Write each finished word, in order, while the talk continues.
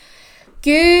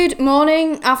Good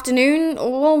morning, afternoon,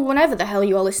 or whenever the hell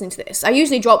you are listening to this. I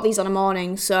usually drop these on a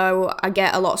morning, so I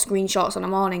get a lot of screenshots on a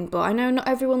morning, but I know not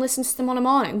everyone listens to them on a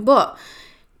morning, but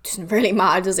it doesn't really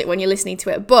matter, does it, when you're listening to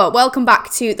it? But welcome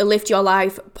back to the Lift Your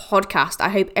Life podcast. I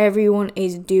hope everyone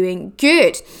is doing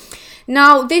good.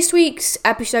 Now, this week's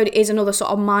episode is another sort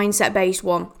of mindset-based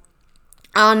one,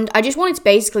 and I just wanted to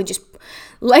basically just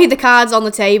lay the cards on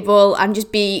the table and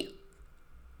just be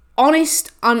honest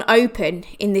and open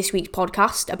in this week's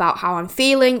podcast about how I'm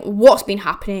feeling, what's been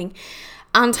happening,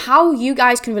 and how you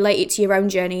guys can relate it to your own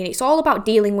journey. And it's all about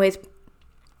dealing with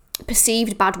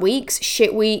perceived bad weeks,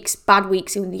 shit weeks, bad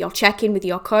weeks with your check-in with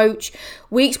your coach,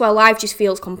 weeks where life just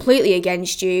feels completely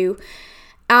against you,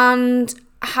 and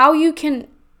how you can,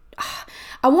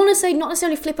 I want to say, not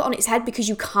necessarily flip it on its head, because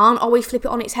you can't always flip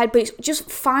it on its head, but it's just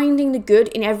finding the good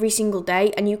in every single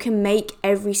day, and you can make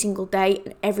every single day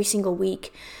and every single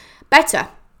week better.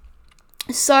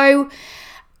 So,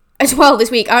 as well, this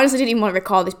week, I honestly didn't even want to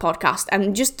record this podcast,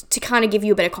 and just to kind of give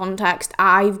you a bit of context,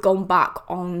 I've gone back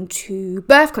onto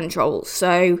birth control.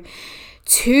 So,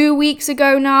 2 weeks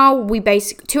ago now,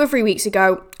 2 or 3 weeks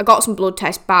ago, I got some blood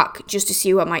tests back just to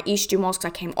see what my estrogen was, because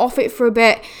I came off it for a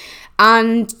bit,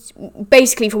 and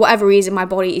basically, for whatever reason, my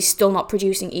body is still not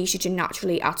producing estrogen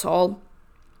naturally at all,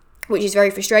 which is very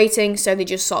frustrating. So they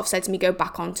just sort of said to me, go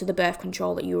back onto the birth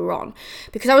control that you were on,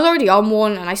 because I was already on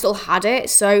one and I still had it.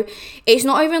 So it's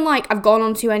not even like I've gone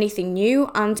on to anything new.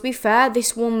 And to be fair,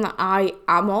 this one that I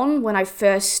am on, when I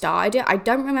first started it, I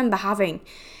don't remember having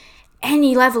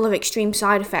any level of extreme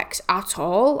side effects at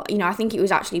all. You know, I think it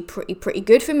was actually pretty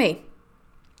good for me.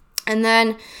 And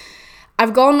then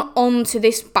I've gone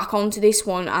back onto this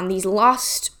one, and these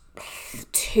last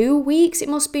 2 weeks, it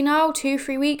must be now,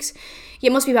 2-3 weeks. Yeah,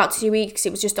 it must be about 2 weeks.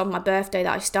 It was just on my birthday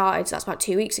that I started, so that's about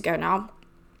 2 weeks ago now.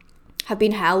 Have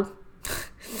been hell.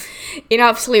 In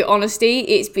absolute honesty,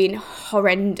 it's been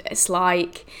horrendous.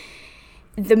 Like,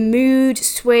 the mood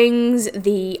swings,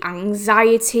 the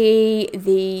anxiety,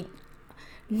 the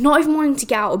not even wanting to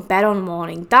get out of bed on the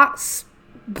morning. That's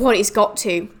what it's got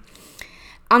to.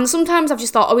 And sometimes I've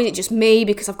just thought, is it just me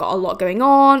because I've got a lot going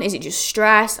on? Is it just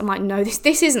stress? I'm like, no,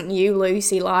 this isn't you,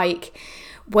 Lucy. Like,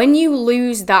 when you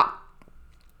lose that,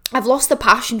 I've lost the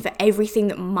passion for everything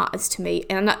that matters to me.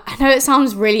 And I know it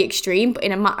sounds really extreme, but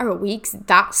in a matter of weeks,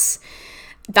 that's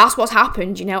what's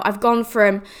happened. You know, I've gone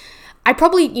from, I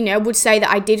probably, would say that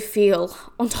I did feel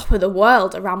on top of the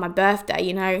world around my birthday.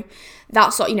 You know,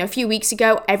 that's what, a few weeks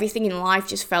ago, everything in life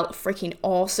just felt freaking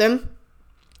awesome.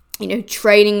 You know,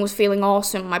 training was feeling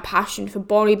awesome. My passion for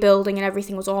bodybuilding and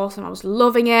everything was awesome. I was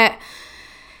loving it.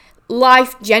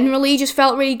 Life generally just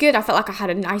felt really good. I felt like I had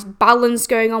a nice balance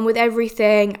going on with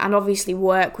everything. And obviously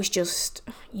work was just,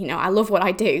 I love what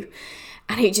I do.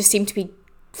 And it just seemed to be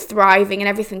thriving and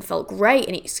everything felt great.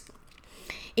 And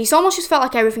it's almost just felt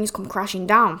like everything's come crashing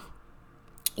down.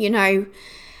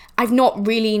 I've not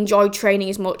really enjoyed training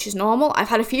as much as normal. I've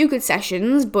had a few good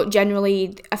sessions, but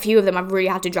generally a few of them I've really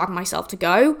had to drag myself to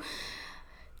go.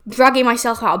 Dragging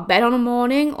myself out of bed on a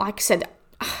morning, like I said,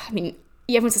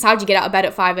 everyone says, how do you get out of bed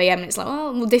at 5 a.m? And it's like,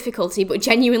 well, difficulty, but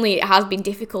genuinely it has been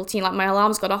difficulty. Like, my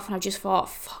alarm's got off and I just thought,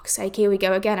 fuck's sake, here we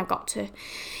go again. I've got to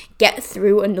get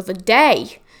through another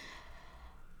day.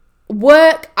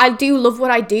 Work, I do love what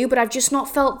I do, but I've just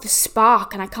not felt the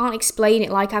spark, and I can't explain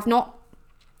it. Like, I've not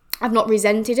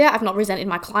resented it. I've not resented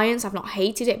my clients. I've not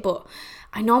hated it, but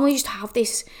I normally just have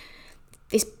this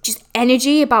just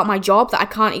energy about my job that I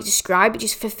can't describe. It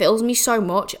just fulfills me so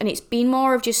much, and it's been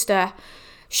more of just a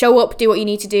show up, do what you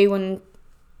need to do, and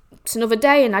it's another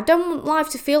day. And I don't want life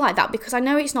to feel like that, because I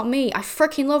know it's not me. I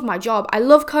freaking love my job. I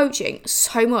love coaching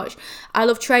so much. I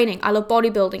love training. I love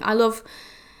bodybuilding. I love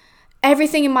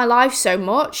everything in my life so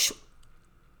much.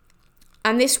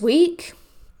 And this week,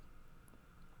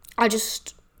 I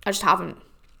just haven't.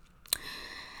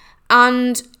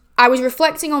 And I was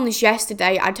reflecting on this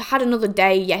yesterday. I'd had another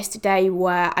day yesterday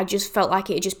where I just felt like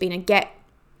it had just been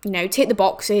a tick the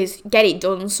boxes, get it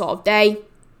done sort of day.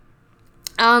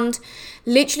 And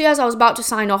literally as I was about to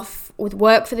sign off with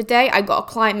work for the day, I got a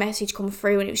client message come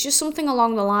through, and it was just something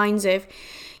along the lines of,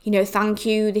 thank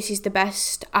you, this is the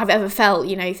best I've ever felt,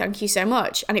 thank you so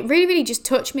much. And it really, really just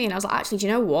touched me, and I was like, actually, do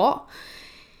you know what?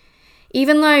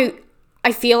 Even though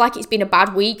I feel like it's been a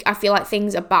bad week, I feel like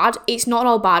things are bad, it's not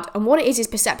all bad. And what it is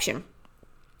perception.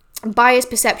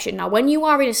 Biased perception. Now, when you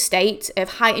are in a state of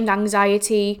heightened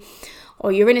anxiety,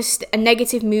 or you're in a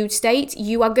negative mood state,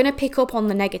 you are going to pick up on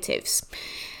the negatives.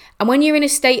 And when you're in a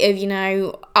state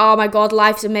of, oh my God,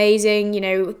 life's amazing,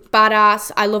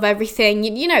 badass, I love everything,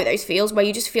 you know those feels where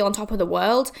you just feel on top of the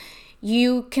world,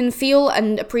 you can feel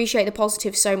and appreciate the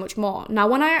positives so much more. Now,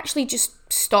 when I actually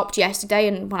just stopped yesterday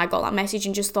and when I got that message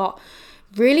and just thought,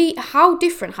 really, how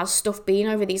different has stuff been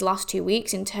over these last 2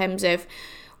 weeks in terms of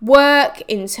work,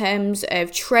 in terms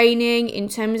of training, in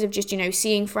terms of just,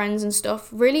 seeing friends and stuff?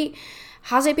 Really,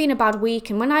 has it been a bad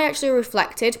week? And when I actually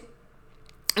reflected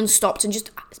and stopped and just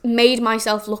made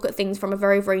myself look at things from a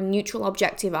very, very neutral,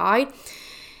 objective eye,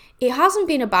 it hasn't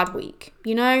been a bad week,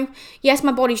 Yes,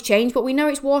 my body's changed, but we know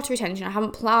it's water retention. I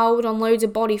haven't ploughed on loads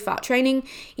of body fat training,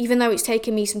 even though it's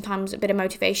taken me sometimes a bit of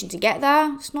motivation to get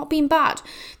there. It's not been bad.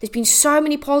 There's been so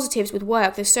many positives with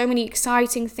work. There's so many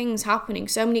exciting things happening,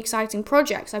 so many exciting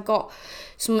projects. I've got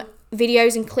some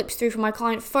videos and clips through from my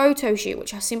client photo shoot,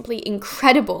 which are simply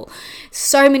incredible.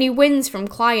 So many wins from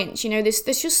clients.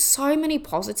 There's just so many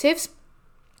positives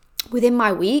within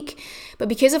my week, but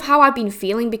because of how I've been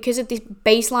feeling, because of this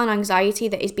baseline anxiety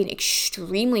that has been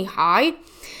extremely high,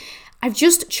 I've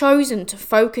just chosen to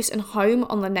focus and home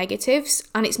on the negatives,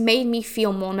 and it's made me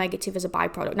feel more negative as a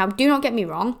byproduct. Now, do not get me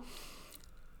wrong,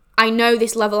 I know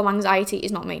this level of anxiety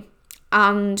is not me,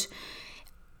 and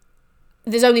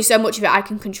there's only so much of it I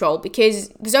can control, because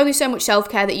there's only so much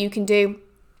self-care that you can do.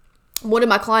 One of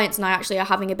my clients and I actually are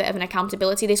having a bit of an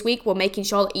accountability this week. We're making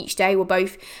sure that each day we're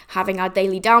both having our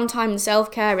daily downtime and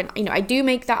self-care. And, I do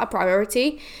make that a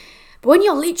priority. But when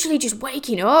you're literally just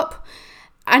waking up,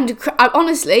 and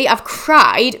I've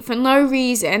cried for no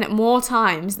reason more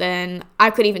times than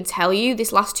I could even tell you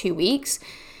this last 2 weeks.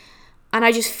 And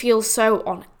I just feel so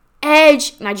on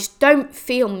edge, and I just don't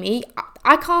feel me.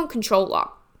 I can't control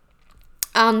that.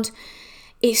 And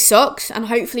it sucks, and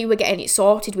hopefully we're getting it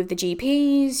sorted with the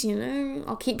GPs,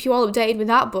 I'll keep you all updated with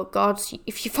that, but God,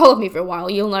 if you followed me for a while,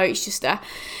 you'll know it's just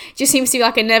seems to be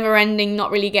like a never-ending,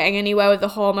 not really getting anywhere with the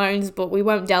hormones, but we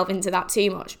won't delve into that too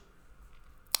much.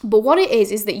 But what it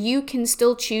is that you can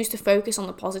still choose to focus on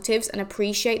the positives and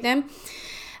appreciate them,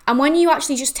 and when you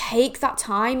actually just take that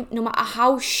time, no matter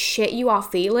how shit you are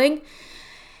feeling,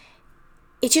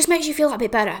 it just makes you feel that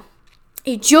bit better.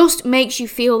 It just makes you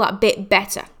feel that bit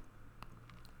better.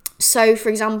 So, for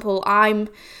example, I'm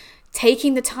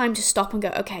taking the time to stop and go,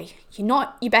 okay, you're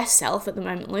not your best self at the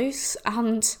moment, Luce,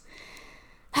 and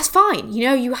that's fine.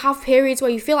 You have periods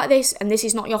where you feel like this, and this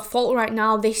is not your fault right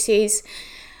now. This is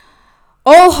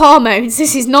all hormones.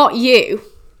 This is not you.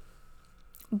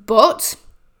 But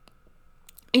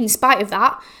in spite of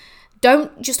that,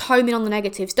 don't just home in on the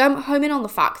negatives. Don't home in on the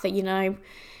fact that, you're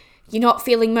not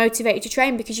feeling motivated to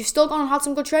train because you've still gone and had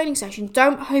some good training sessions.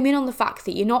 Don't home in on the fact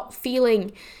that you're not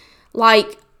feeling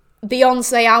like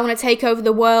Beyonce, I want to take over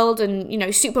the world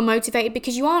and, super motivated,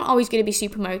 because you aren't always going to be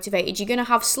super motivated. You're going to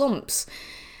have slumps,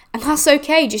 and that's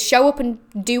okay. Just show up and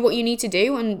do what you need to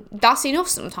do, and that's enough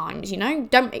sometimes, You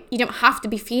don't have to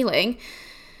be feeling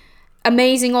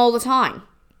amazing all the time.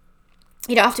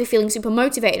 You don't have to be feeling super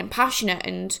motivated and passionate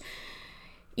and,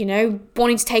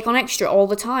 wanting to take on extra all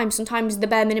the time. Sometimes the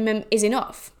bare minimum is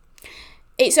enough.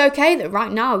 It's okay that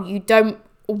right now you don't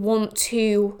want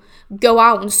to go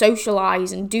out and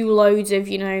socialize and do loads of,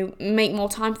 make more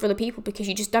time for other people because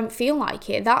you just don't feel like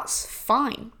it. That's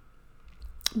fine.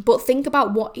 But think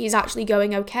about what is actually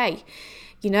going okay.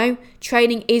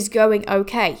 Training is going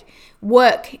okay.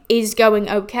 Work is going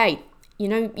okay.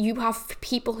 You have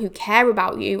people who care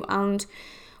about you and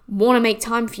want to make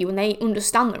time for you, and they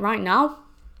understand that right now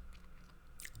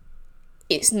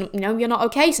it's, you're not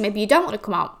okay, so maybe you don't want to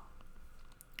come out.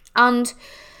 And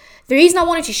the reason I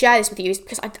wanted to share this with you is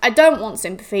because I don't want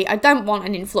sympathy. I don't want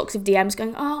an influx of DMs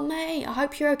going, oh, mate, I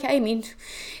hope you're okay. I mean,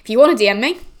 if you want to DM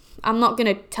me, I'm not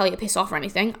going to tell you to piss off or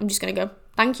anything. I'm just going to go,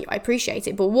 thank you, I appreciate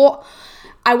it. But what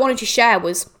I wanted to share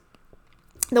was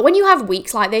that when you have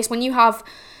weeks like this, when you have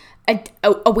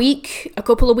a week, a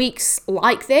couple of weeks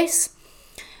like this,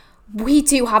 we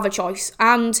do have a choice.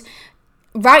 And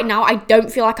right now, I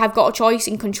don't feel like I've got a choice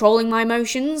in controlling my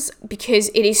emotions because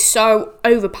it is so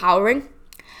overpowering.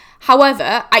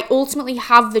 However, I ultimately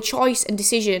have the choice and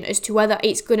decision as to whether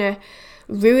it's going to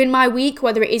ruin my week,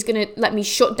 whether it is going to let me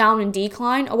shut down and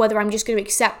decline, or whether I'm just going to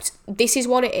accept this is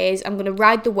what it is. I'm going to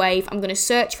ride the wave. I'm going to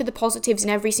search for the positives in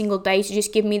every single day to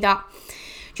just give me that,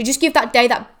 to just give that day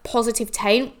that positive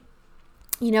taint,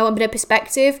 a bit of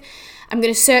perspective. I'm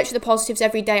going to search for the positives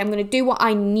every day. I'm going to do what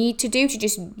I need to do to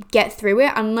just get through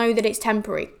it and know that it's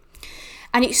temporary.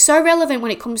 And it's so relevant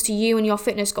when it comes to you and your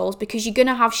fitness goals, because you're going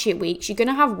to have shit weeks. You're going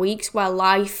to have weeks where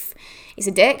life is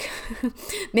a dick.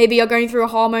 Maybe you're going through a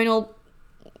hormonal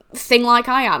thing like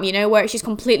I am, where it's just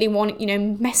completely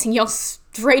messing your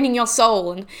draining your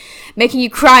soul and making you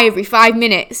cry every 5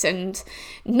 minutes and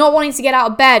not wanting to get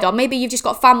out of bed, or maybe you've just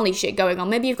got family shit going on,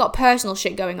 maybe you've got personal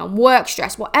shit going on, work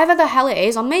stress, whatever the hell it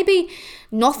is, or maybe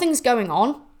nothing's going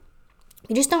on,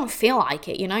 you just don't feel like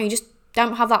it, you just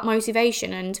don't have that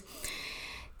motivation. And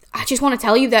I just want to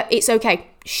tell you that it's okay.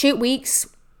 Shit weeks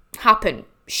happen.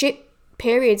 Shit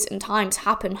periods and times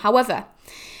happen. However,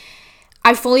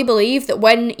 I fully believe that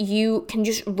when you can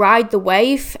just ride the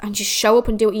wave and just show up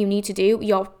and do what you need to do,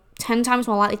 you're 10 times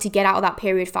more likely to get out of that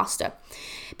period faster.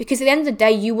 Because at the end of the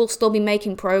day, you will still be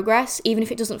making progress, even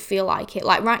if it doesn't feel like it.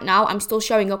 Like right now, I'm still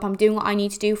showing up. I'm doing what I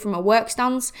need to do from a work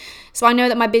stance. So I know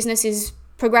that my business is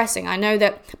progressing. I know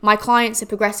that my clients are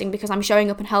progressing because I'm showing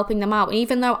up and helping them out. And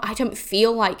even though I don't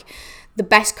feel like the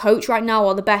best coach right now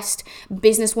or the best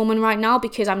businesswoman right now,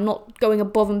 because I'm not going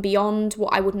above and beyond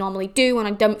what I would normally do, and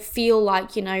I don't feel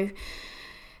like,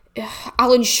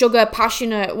 Alan Sugar,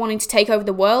 passionate, wanting to take over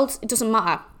the world, it doesn't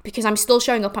matter, because I'm still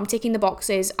showing up, I'm ticking the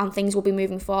boxes, and things will be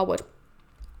moving forward.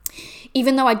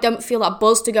 Even though I don't feel that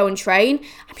buzz to go and train,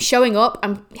 I'm showing up,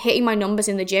 I'm hitting my numbers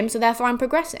in the gym, so therefore I'm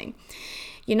progressing.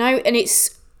 And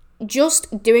it's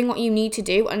just doing what you need to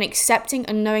do and accepting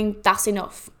and knowing that's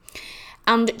enough.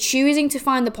 And choosing to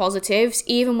find the positives,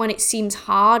 even when it seems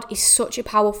hard, is such a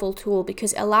powerful tool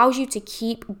because it allows you to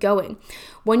keep going.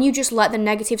 When you just let the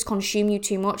negatives consume you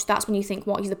too much, that's when you think,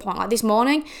 what is the point? Like this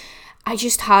morning, I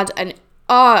just had an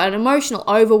emotional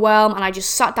overwhelm, and I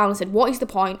just sat down and said, what is the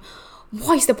point?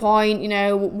 What is the point?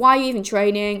 Why are you even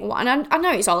training? And I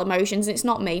know it's all emotions and it's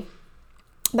not me.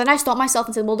 But then I stopped myself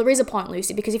and said, well, there is a point,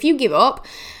 Lucy, because if you give up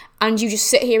and you just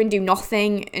sit here and do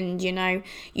nothing, and,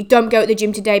 you don't go to the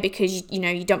gym today because,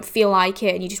 you don't feel like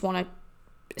it and you just want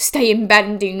to stay in bed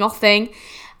and do nothing,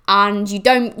 and you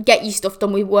don't get your stuff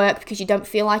done with work because you don't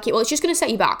feel like it, well, it's just going to set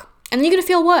you back. And then you're going to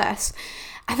feel worse.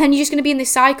 And then you're just going to be in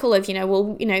this cycle of,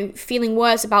 feeling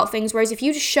worse about things. Whereas if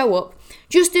you just show up,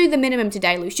 just do the minimum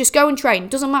today, Luce. Just go and train.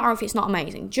 Doesn't matter if it's not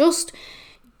amazing. Just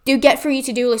get through your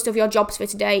to-do list of your jobs for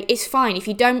today. It's fine. If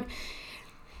you don't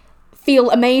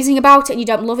feel amazing about it and you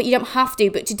don't love it, you don't have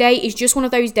to. But today is just one of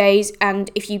those days,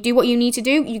 and if you do what you need to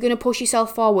do, you're going to push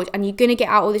yourself forward and you're going to get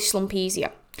out of this slump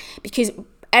easier. Because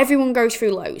everyone goes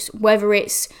through lows, whether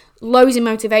it's lows in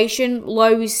motivation,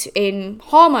 lows in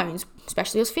hormones,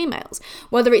 especially us females,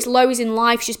 whether it's lows in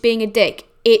life, just being a dick.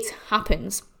 It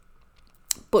happens.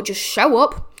 But just show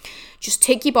up, just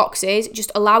tick your boxes,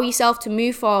 just allow yourself to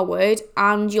move forward,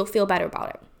 and you'll feel better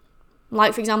about it.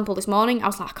 Like, for example, this morning, I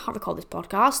was like, I can't record this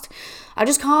podcast. I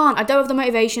just can't. I don't have the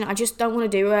motivation. I just don't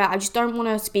want to do it. I just don't want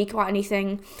to speak about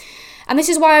anything. And this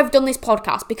is why I've done this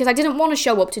podcast, because I didn't want to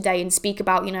show up today and speak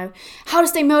about, how to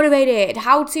stay motivated,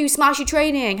 how to smash your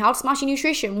training, how to smash your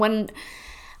nutrition, when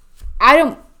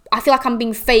I feel like I'm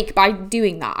being fake by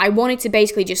doing that. I wanted to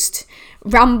basically just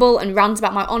ramble and rant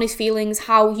about my honest feelings,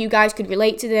 how you guys could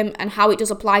relate to them, and how it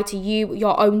does apply to you,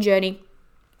 your own journey.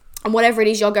 And whatever it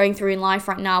is you're going through in life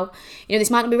right now, this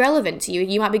might not be relevant to you.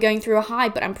 You might be going through a high,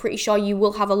 but I'm pretty sure you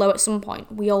will have a low at some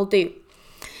point. We all do.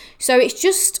 So it's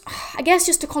just, I guess,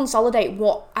 just to consolidate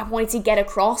what I wanted to get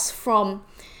across from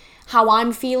how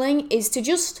I'm feeling, is to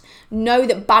just know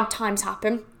that bad times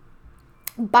happen,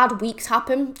 bad weeks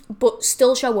happen, but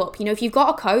still show up. If you've got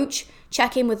a coach,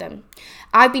 check in with them.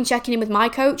 I've been checking in with my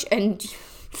coach, and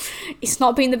it's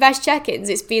not been the best check-ins.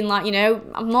 It's been like,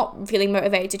 I'm not feeling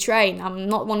motivated to train. I'm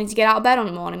not wanting to get out of bed in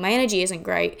the morning. My energy isn't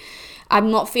great. I'm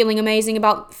not feeling amazing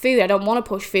about food. I don't want to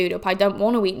push food up. I don't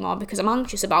want to eat more because I'm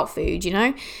anxious about food,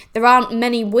 There aren't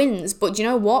many wins, but you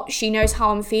know what? She knows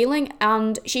how I'm feeling,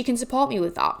 and she can support me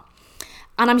with that.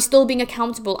 And I'm still being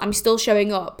accountable. I'm still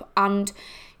showing up, and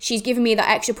she's giving me that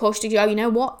extra push to go, you know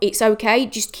what? It's okay.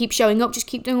 Just keep showing up. Just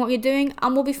keep doing what you're doing,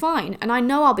 and we'll be fine. And I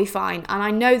know I'll be fine. And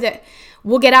I know that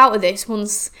we'll get out of this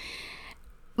once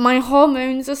my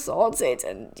hormones are sorted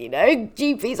and,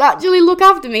 GPs actually look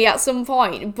after me at some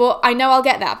point. But I know I'll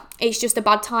get there. It's just a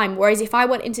bad time. Whereas if I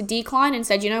went into decline and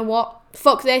said, you know what?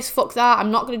 Fuck this, fuck that.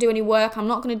 I'm not going to do any work. I'm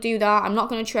not going to do that. I'm not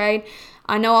going to train.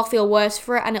 I know I'll feel worse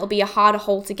for it, and it'll be a harder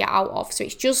hole to get out of. So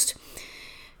it's just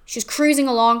cruising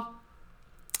along,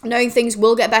 knowing things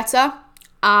will get better.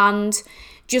 And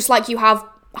just like you have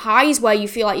highs where you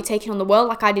feel like you're taking on the world,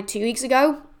 like I did 2 weeks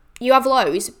ago, you have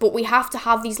lows, but we have to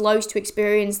have these lows to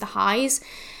experience the highs,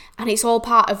 and it's all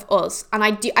part of us. And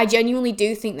I genuinely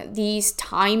do think that these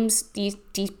times, these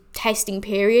testing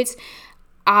periods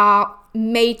are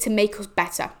made to make us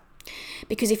better.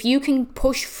 Because if you can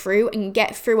push through and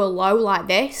get through a low like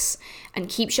this and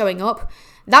keep showing up,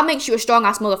 that makes you a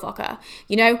strong-ass motherfucker.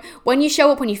 When you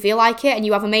show up when you feel like it, and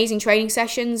you have amazing training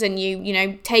sessions, and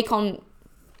you take on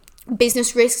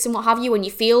business risks and what have you, and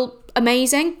you feel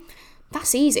amazing,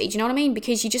 that's easy. Do you know what I mean?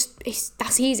 Because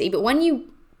that's easy. But when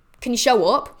you can show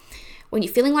up, when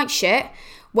you're feeling like shit,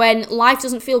 when life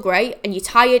doesn't feel great and you're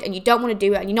tired and you don't want to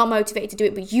do it and you're not motivated to do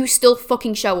it, but you still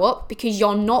fucking show up because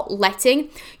you're not letting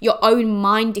your own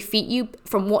mind defeat you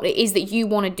from what it is that you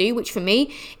want to do, which for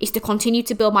me is to continue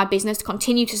to build my business, to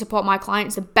continue to support my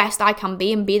clients the best I can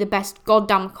be and be the best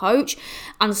goddamn coach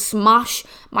and smash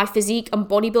my physique and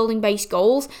bodybuilding based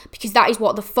goals, because that is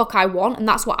what the fuck I want and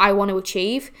that's what I want to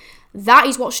achieve. That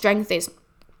is what strength is.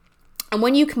 And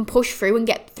when you can push through and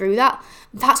get through that,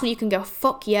 that's when you can go,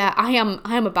 fuck yeah, I am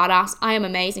a badass. I am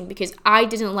amazing because I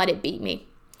didn't let it beat me.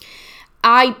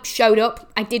 I showed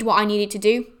up, I did what I needed to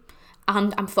do,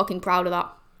 and I'm fucking proud of that.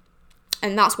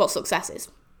 And that's what success is.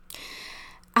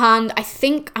 And I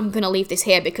think I'm going to leave this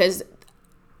here because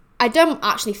I don't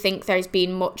actually think there's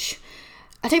been much,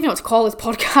 I don't even know what to call this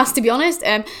podcast, to be honest.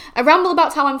 I ramble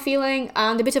about how I'm feeling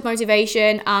and a bit of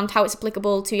motivation and how it's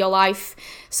applicable to your life,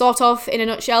 sort of, in a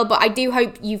nutshell. But I do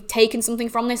hope you've taken something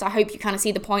from this. I hope you kind of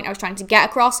see the point I was trying to get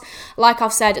across. Like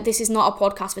I've said, this is not a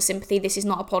podcast for sympathy. This is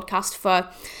not a podcast for,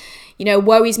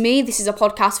 woe is me. This is a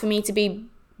podcast for me to be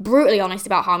brutally honest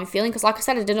about how I'm feeling. Because like I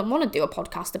said, I didn't want to do a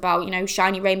podcast about,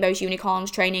 shiny rainbows,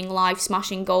 unicorns, training, life,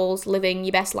 smashing goals, living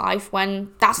your best life, when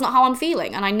that's not how I'm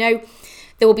feeling. And I know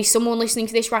there will be someone listening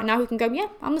to this right now who can go, yeah,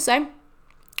 I'm the same.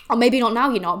 Or maybe not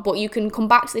now, you're not, but you can come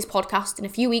back to this podcast in a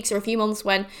few weeks or a few months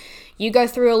when you go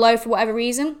through a low for whatever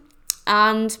reason,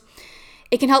 and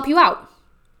it can help you out.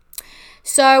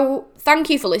 So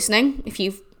thank you for listening. If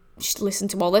you've just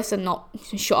listened to all this and not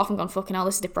shut off and gone, fucking hell,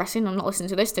 this is depressing, I'm not listening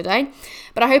to this today.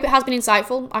 But I hope it has been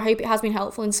insightful. I hope it has been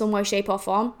helpful in some way, shape or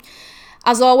form.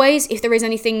 As always, if there is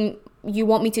anything you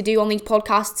want me to do on these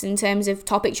podcasts in terms of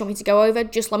topics you want me to go over,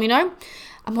 just let me know.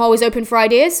 I'm always open for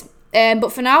ideas. But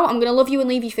for now, I'm going to love you and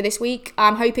leave you for this week.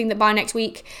 I'm hoping that by next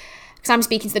week, because I'm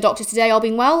speaking to the doctors today, all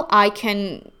being well, I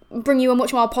can bring you a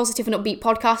much more positive and upbeat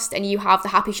podcast and you have the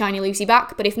happy, shiny Lucy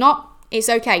back. But if not, it's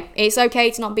okay. It's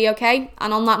okay to not be okay.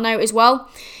 And on that note as well,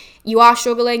 you are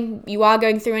struggling, you are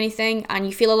going through anything and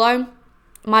you feel alone,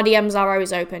 my DMs are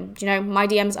always open. My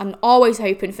DMs are always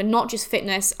open for not just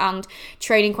fitness and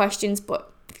training questions,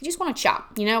 but if you just want to chat,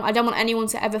 I don't want anyone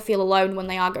to ever feel alone when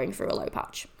they are going through a low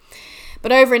patch.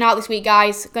 But over and out this week,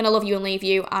 guys. Gonna love you and leave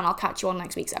you, and I'll catch you on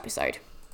next week's episode.